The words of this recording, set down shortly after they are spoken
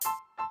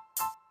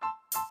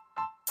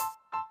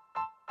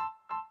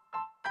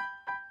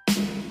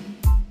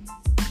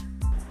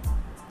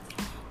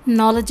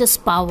Knowledge is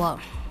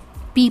power.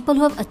 People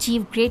who have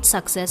achieved great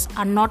success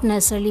are not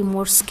necessarily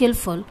more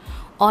skillful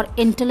or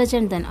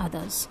intelligent than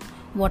others.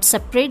 What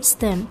separates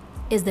them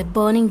is their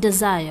burning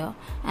desire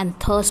and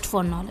thirst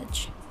for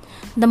knowledge.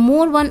 The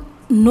more one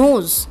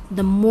knows,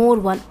 the more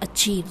one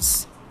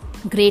achieves.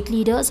 Great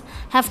leaders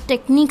have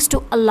techniques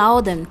to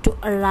allow them to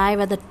arrive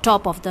at the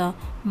top of the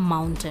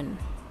mountain.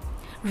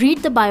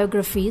 Read the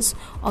biographies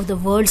of the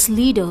world's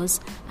leaders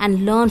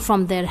and learn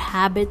from their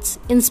habits,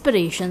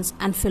 inspirations,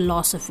 and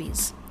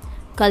philosophies.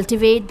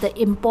 Cultivate the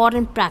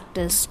important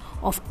practice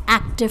of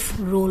active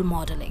role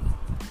modeling.